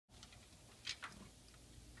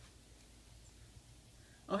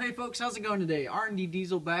Oh hey folks, how's it going today? R&D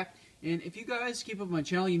Diesel back, and if you guys keep up my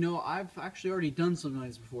channel, you know I've actually already done something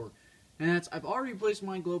like this before. And that's, I've already replaced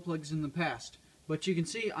my glow plugs in the past, but you can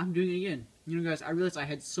see I'm doing it again. You know guys, I realized I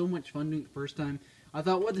had so much fun doing it the first time, I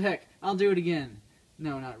thought what the heck, I'll do it again.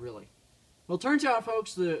 No, not really. Well, it turns out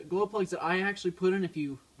folks, the glow plugs that I actually put in, if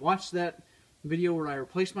you watch that video where I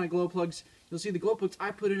replaced my glow plugs, you'll see the glow plugs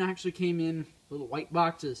I put in actually came in little white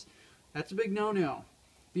boxes. That's a big no-no.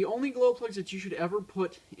 The only glow plugs that you should ever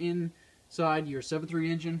put inside your 7.3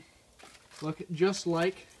 engine look just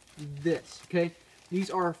like this, okay? These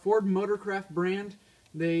are Ford Motorcraft brand.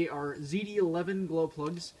 They are ZD11 glow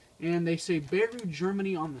plugs, and they say Beirut,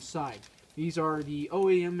 Germany on the side. These are the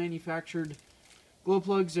OEM manufactured glow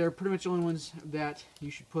plugs. They're pretty much the only ones that you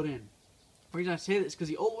should put in. The reason I say that is because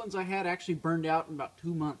the old ones I had actually burned out in about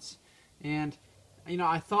 2 months. And you know,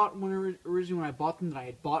 I thought originally when I bought them that I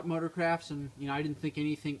had bought Motorcrafts, and you know, I didn't think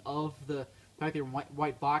anything of the fact they were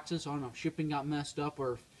white boxes. So I don't know if shipping got messed up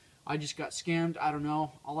or if I just got scammed. I don't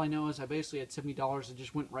know. All I know is I basically had $70 that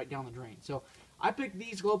just went right down the drain. So I picked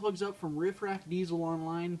these glow plugs up from Riff Raff Diesel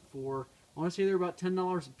online for, I want to say they're about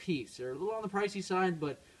 $10 a piece. They're a little on the pricey side,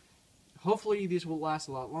 but hopefully these will last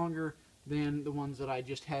a lot longer than the ones that I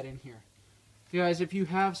just had in here. So guys, if you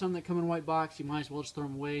have some that come in a white box, you might as well just throw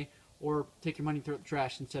them away, or take your money and throw it in the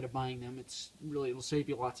trash instead of buying them. It'll save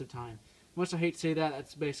you lots of time. Much I hate to say that,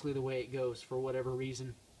 that's basically the way it goes for whatever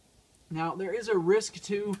reason. Now, there is a risk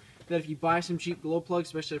too that if you buy some cheap glow plugs,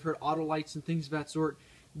 especially I've heard Autolites and things of that sort,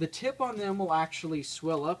 the tip on them will actually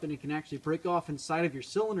swell up and it can actually break off inside of your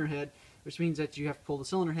cylinder head, which means that you have to pull the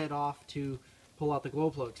cylinder head off to pull out the glow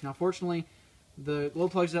plugs. Now, fortunately, the glow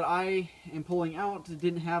plugs that I am pulling out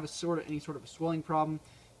didn't have any sort of a swelling problem,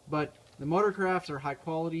 but the Motorcrafts are high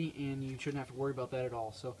quality, and you shouldn't have to worry about that at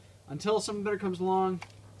all. So until something better comes along,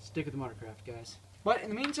 stick with the Motorcraft, guys. But in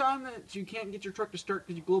the meantime, that you can't get your truck to start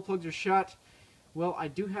because your glow plugs are shot, well, I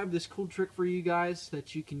do have this cool trick for you guys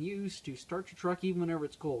that you can use to start your truck even whenever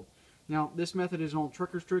it's cold. Now, this method is an old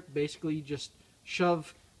trucker's trick. Basically, you just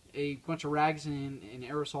shove a bunch of rags in an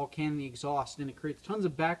aerosol can in the exhaust, and it creates tons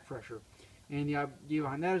of back pressure. And the idea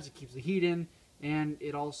behind that is it keeps the heat in, and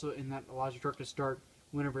that allows your truck to start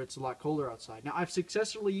whenever it's a lot colder outside. Now, I've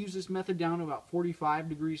successfully used this method down to about 45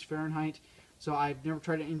 degrees Fahrenheit, so I've never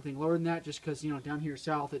tried anything lower than that, just because, you know, down here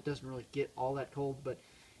south it doesn't really get all that cold. But,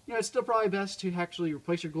 you know, it's still probably best to actually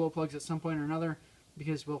replace your glow plugs at some point or another,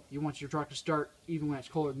 because, well, you want your truck to start even when it's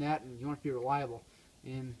colder than that, and you want it to be reliable.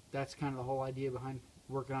 And that's kind of the whole idea behind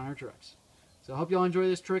working on our trucks. So I hope y'all enjoy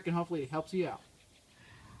this trick, and hopefully it helps you out.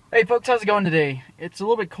 Hey folks, how's it going today? It's a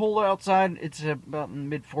little bit cold outside. It's about in the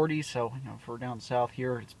mid-40s, so you know, for down south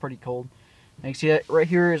here, it's pretty cold. And you can see right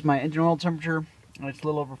here is my engine oil temperature. It's a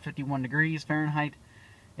little over 51 degrees Fahrenheit.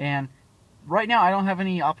 And right now, I don't have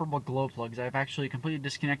any operable glow plugs. I've actually completely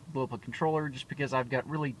disconnected the glow plug controller just because I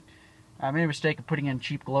made a mistake of putting in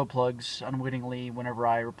cheap glow plugs unwittingly whenever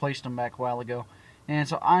I replaced them back a while ago. And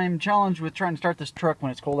so I'm challenged with trying to start this truck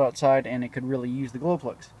when it's cold outside, and it could really use the glow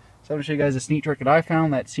plugs. So I'm going to show you guys this neat trick that I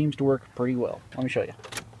found that seems to work pretty well. Let me show you.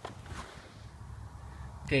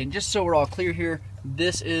 Okay, and just so we're all clear here,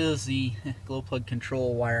 this is the glow plug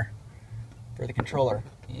control wire for the controller.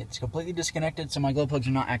 It's completely disconnected, so my glow plugs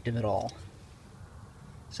are not active at all.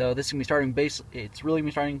 So this is going to be it's really going to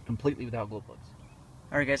be starting completely without glow plugs.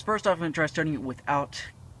 Alright guys, first off I'm going to try starting it without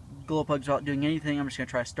glow plugs, without doing anything. I'm just going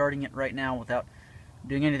to try starting it right now without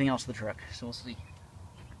doing anything else to the truck. So we'll see.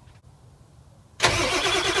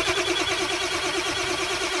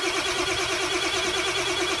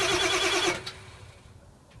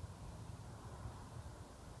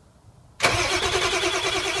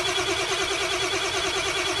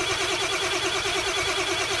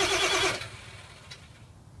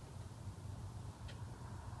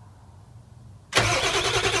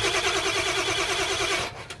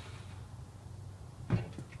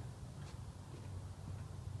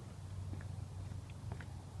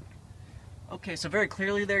 Okay, so very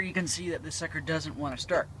clearly there you can see that this sucker doesn't want to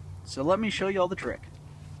start. So let me show you all the trick.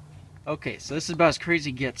 Okay, so this is about as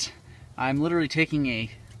crazy as it gets. I'm literally taking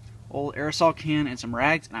a old aerosol can and some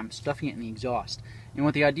rags and I'm stuffing it in the exhaust. And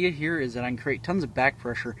what the idea here is that I can create tons of back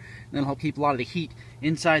pressure and that'll help keep a lot of the heat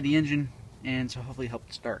inside the engine, and so hopefully help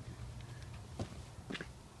it start.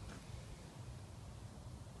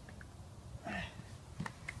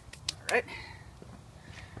 Alright.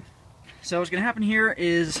 So what's going to happen here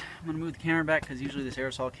is, I'm going to move the camera back because usually this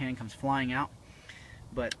aerosol can comes flying out.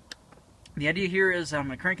 But the idea here is I'm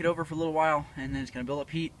going to crank it over for a little while and then it's going to build up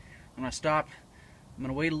heat. I'm going to stop. I'm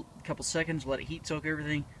going to wait a couple seconds, let it heat soak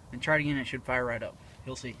everything, then try it again and it should fire right up.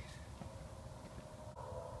 You'll see.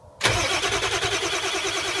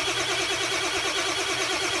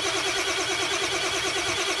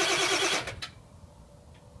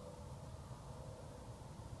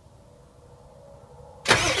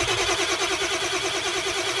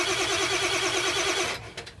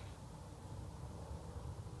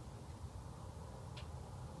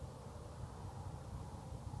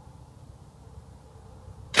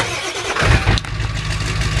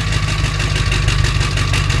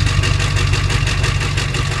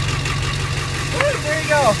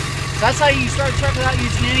 So that's how you start a truck without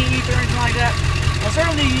using any ether or anything like that. Now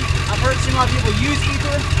certainly, I've heard a lot of people use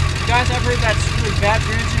ether. Guys, I've heard that's really bad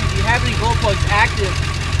for your engine. If you have any glow plugs active,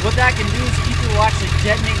 what that can do is ether will actually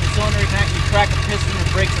detonate the cylinder. It can actually crack a piston or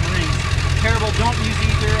break some rings. Terrible, don't use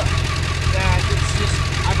ether. It's just,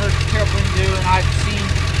 I've heard terrible thing to do, and I've seen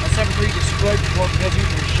a 7.3 destroyed before because using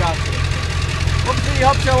your shot to it. Hopefully you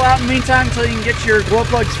help Joe out in the meantime until you can get your glow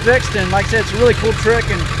plugs fixed. And like I said, it's a really cool trick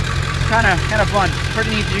and kind of fun.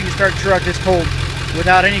 Pretty neat that you can start a truck this cold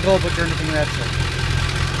without any glow plugs or anything of that sort.